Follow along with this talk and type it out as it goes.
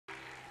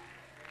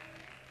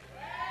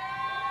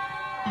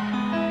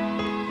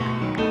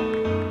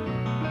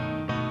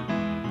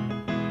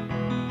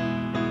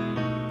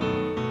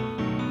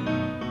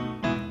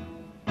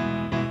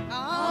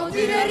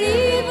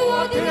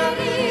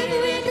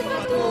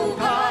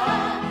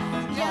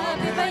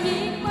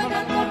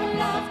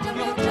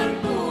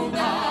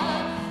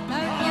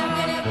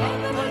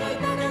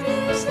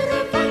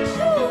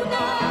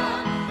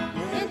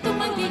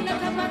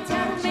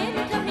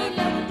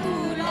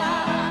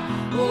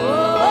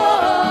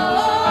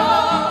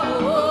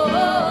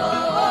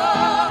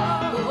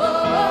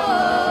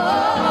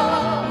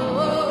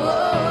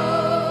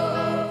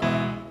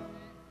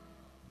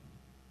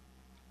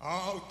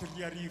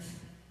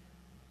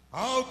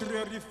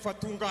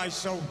tonga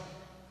izao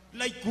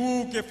lay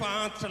goky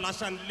efa antitra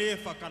lasa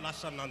nylefa ka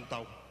lasa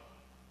nandao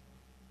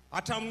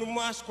hatramin'ny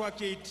masoko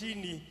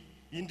ankehitriny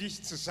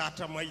indrisy tsy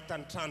zatra mahita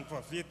ny trano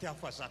vavety aho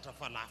fa zatra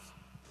falafa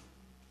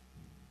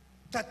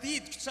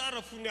tadidiko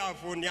tsara fony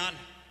avony ala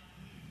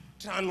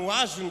trano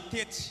azo ny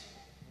tetsy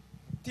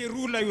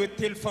terola io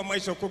telo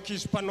famaizako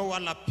ankizy mpanao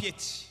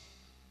ala-petsy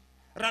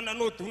raha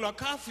nanao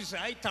donakafo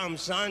izahay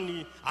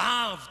tamin'izany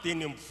avy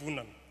teny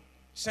ambonana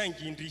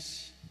saingy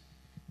indrisy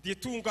dia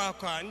tonga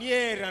ka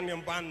niery any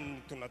ambaniny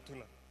ny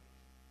tonatona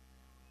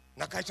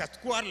nakaiza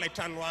tokoa ary lay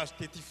trano azo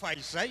tetifay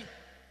izay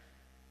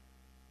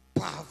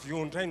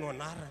pavio indray no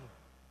anarany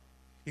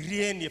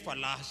ireny efa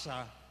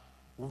lasa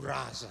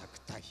orazaka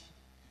tay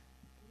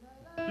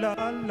la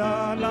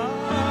la la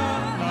la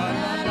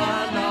la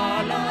la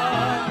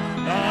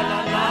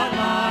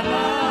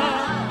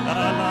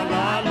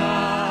la la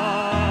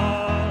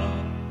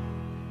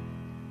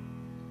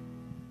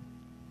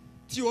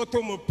ty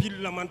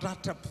automobile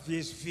mandratra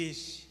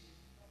mpivezivezy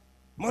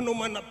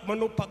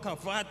manao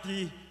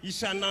pakavady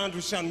isan'andro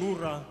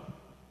isan'ora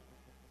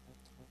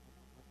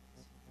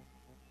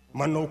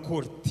manao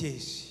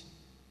cortège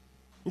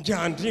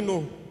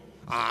ngiandrino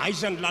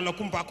aiza ny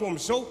lalako mbako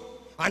am'izao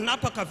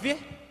anapaka ve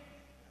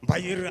mba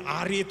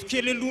areto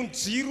kely aloha ny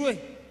jiro e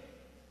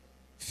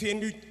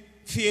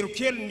fero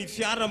kely ny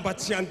fiara mba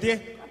tsy andeha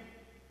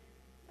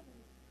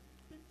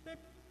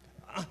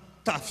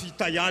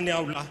tafita ihany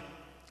aho lahy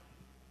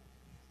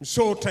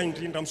misaotra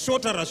indrindra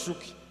misaotra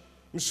razoky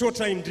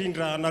misaotra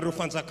indrindra nareo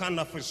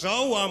fanjakana fa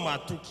zao aho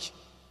mahatoky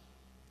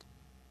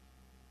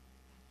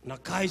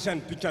nakaiza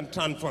ny bika ny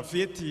trano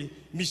vavety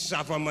misy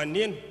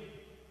zava-maneno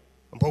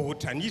mba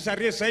ohatran'iza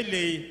re zay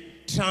le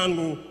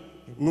trano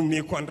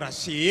nomeko any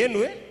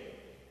raseheno e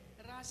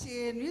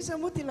raseheno iza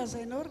moa ty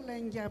lazainao ry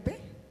laingabe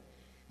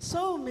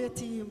sao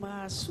mety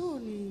mahasoa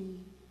ny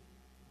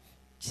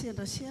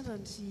kisendrasendra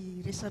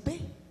ny resabe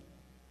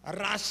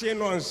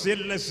raseheno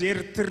anzelona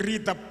zery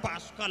trida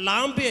pasoka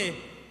lambe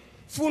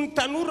fony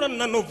tanorany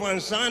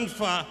nanaovan'izany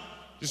fa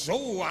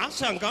zao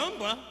asa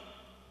angamba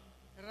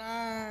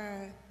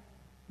raha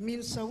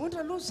mino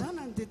saondra aloha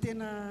zanany dia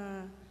tena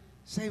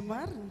zay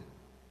marina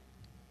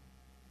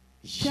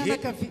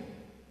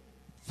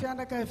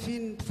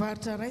fianakavian'ny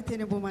mpivaritra ray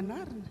teny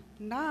ambomanarina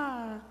na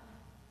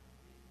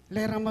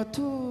lay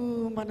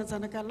ramatoa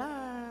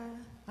mananjanakalahy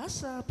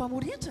asa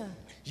mpamoritra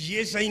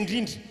eza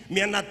indrindra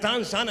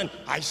mianadany zanany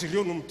aizy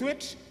ireo no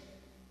mitoetra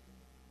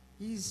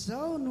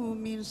izao no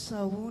mino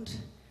saondra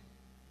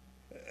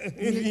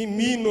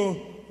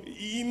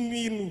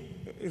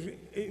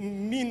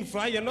mino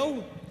va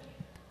ianao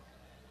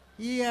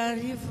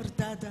Iarivo ry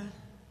dada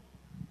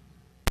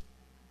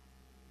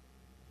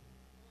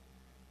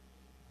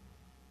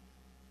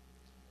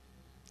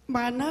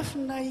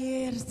manafina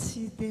hery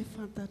tsy dia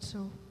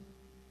fantatrao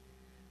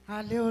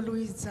aleo aloha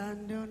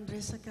ijanona eo ny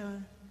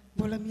resaka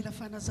mbola mila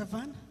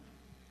fanazavana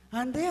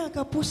andeha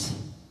akaposy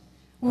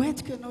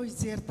hoentiko ianao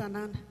hijery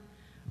tanàna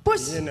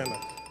posy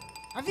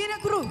avy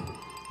akoro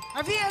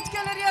avy entiko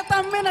aleria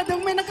tamin'ny mena dia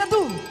homenaka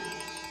do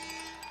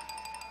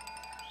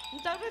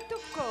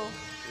ntavetoko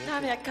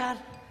na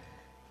miakara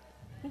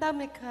nda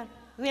miakara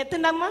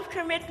entina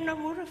mafika mety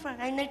namora fa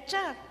hainay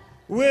tsara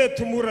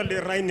oeto mora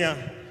le rainy a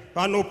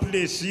anao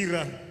plaisir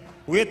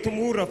oeto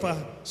mora fa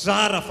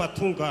zara fa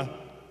tonga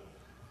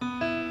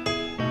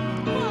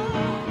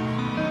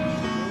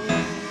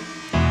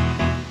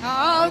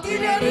Aody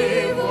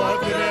Iarivo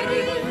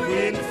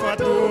eny fa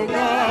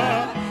tonga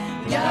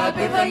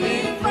miaby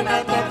vahiny fa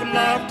natako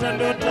lavitra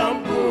andreo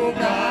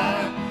tramponga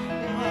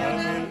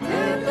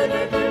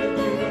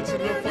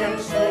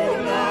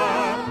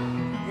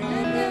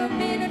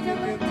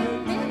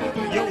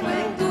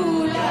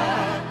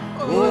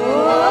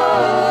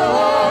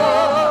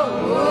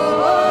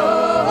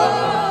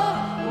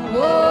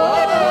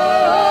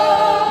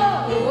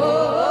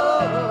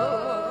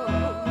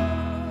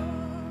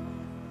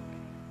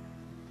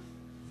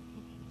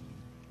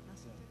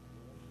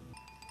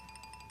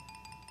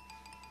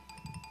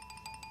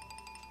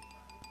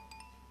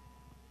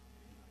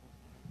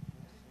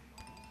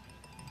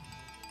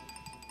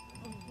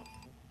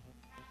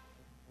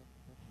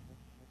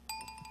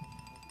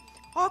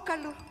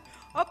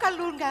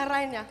okalunga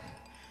raina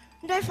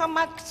ndray fa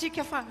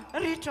makitsika fa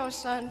ritra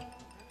zany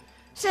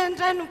sy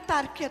ndray no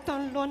mitarika eto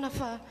anoloana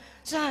fa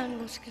zany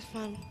nosika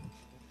fany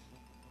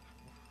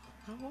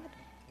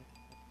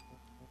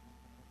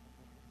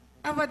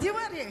avadio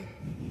ary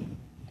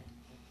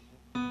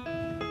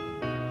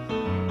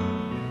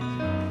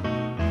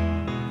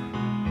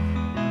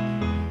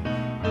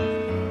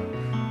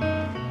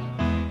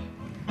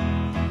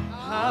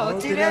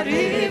Aody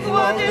Iarivo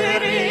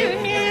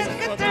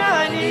miezaka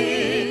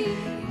tany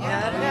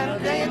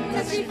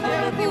Yargargenta si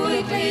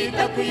farapulita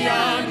hitako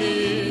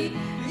ihany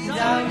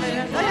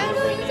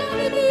Yargargenta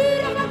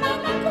hitanidira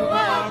mamako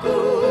ako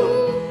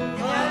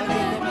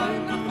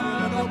Yargargenta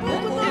mamako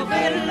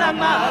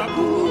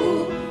tevelamako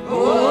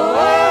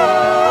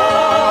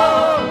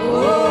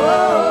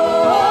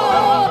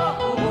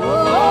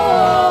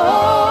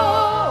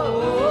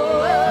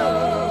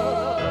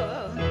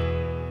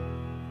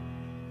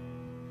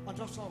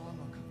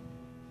saranaka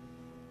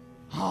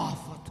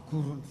hafa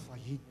tokoro ny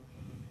fahiny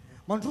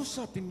mandroso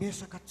sady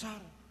mesaka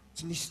tsara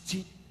tsy nisy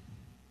tsiny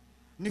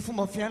ny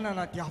fomba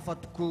fiainana dia hafa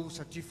tokoa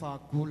satria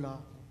fahagola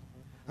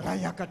raha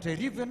hiakatra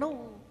Iarivo ianao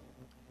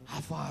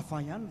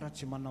hafahafa ihany raha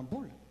tsy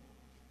manam-bola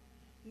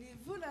ny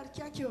vola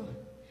arikako eo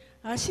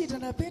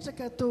asidrana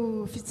apetraka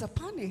atao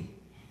fitsapany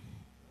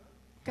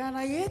ka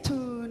na eto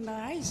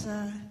na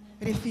aiza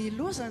rehefa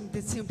ilozany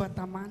dia tsy mba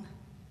tamana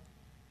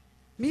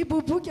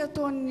miboboky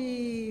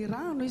ataony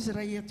rano izy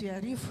raha eto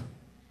Iarivo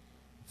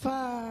fa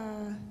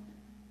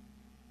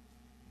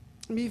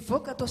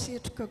mivoaka atao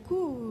setroka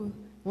koa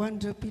ho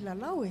an'ireo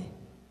mpilalao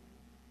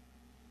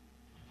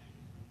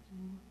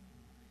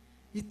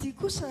ity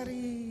kosa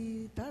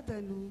ry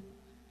dada no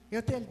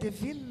Hôtel de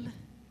Ville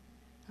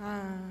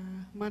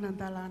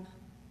manandalana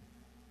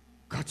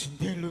ka tsy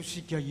ndeha aloha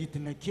isika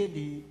hidina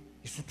kely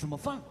isotro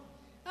mafana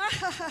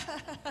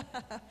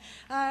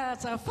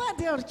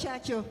azafady eo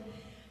rikako eo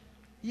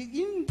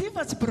ino ty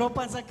fa tsy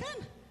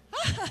birao-mpanjakana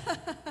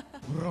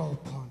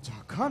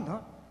birao-mpanjakana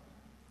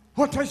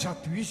ohatra izy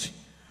ato izy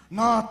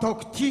na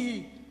ataoko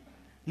ty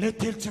le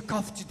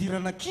telo-tsakafo tsy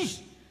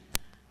diran'ankizy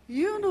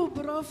io no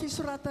birao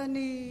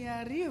fisoratany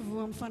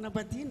Iarivo amin'ny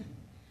fanambadiana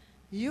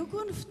io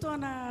koa ny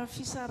fotoana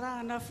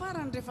fisarahana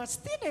farany rehefa tsy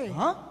tiny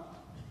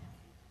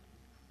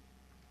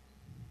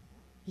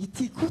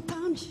ity koa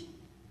tamy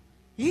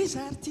izy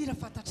ary ty raha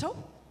fantatrao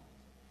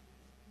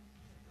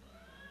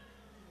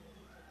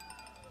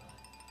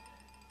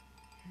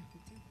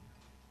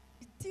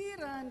ity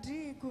raha andry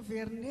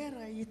gouverner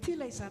ity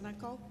lay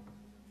zanakao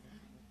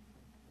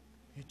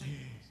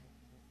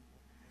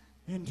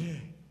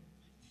endre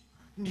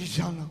ny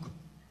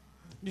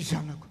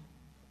zanako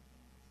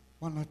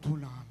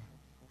manatolana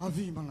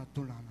avy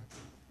manatolana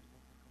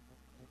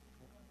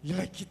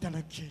ilay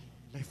kintana kely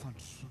ilay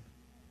fandrosoana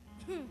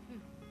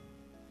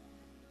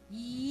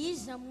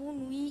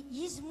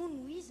izy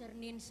mono izy ary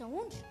neny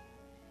saondra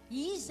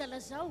izy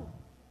lazao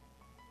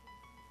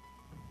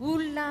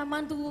olona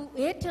mando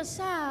etra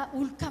sa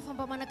olo-kafa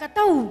mba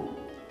manakatao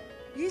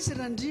izy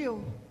randrio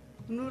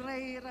no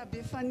ray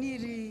rahabe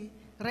faniry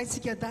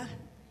raitsika da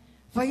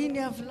vahiny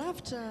avy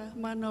lavitra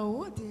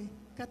manao Aody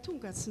ka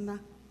tonga tsy na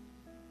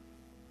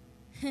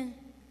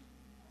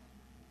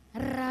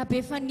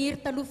rahabe faniry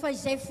taloha fa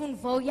izay fony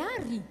vao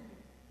iary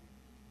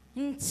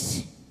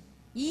tsy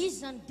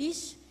izy any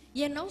diso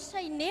ianao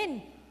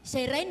saineny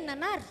izay ray ny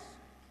nanary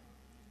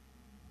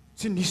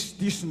tsy nisy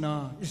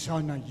disona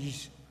izana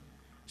izy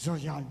zao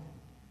ihany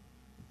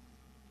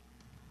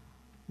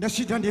ny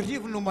asidrany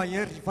Iarivo no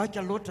mahery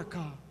vaika loatra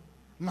ka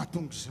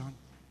natonga izany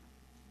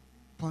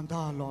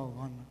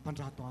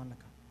mpandrato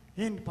anaka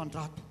eny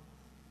mpandrato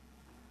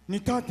ny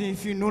tady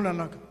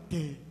finolana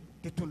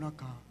dia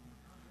tonaka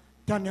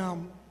tany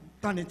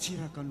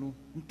Antsiraka no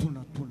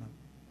mitonatona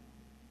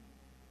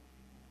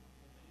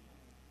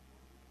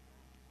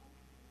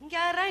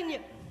ngarainy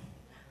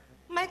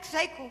maiky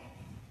zaiko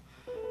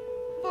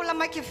mbola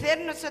maiky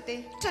verina sao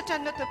dia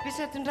tratrany autobus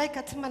atondray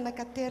ka tsy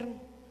manakaterina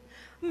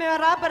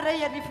miaraba ray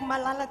Iarivo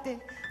malala dia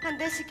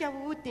andesika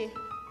Aody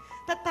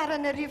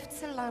tantarany Iarivo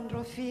tsy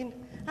landrovina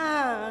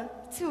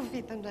tsy ho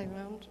vita indray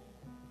andro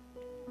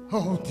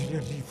Aody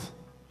Iarivo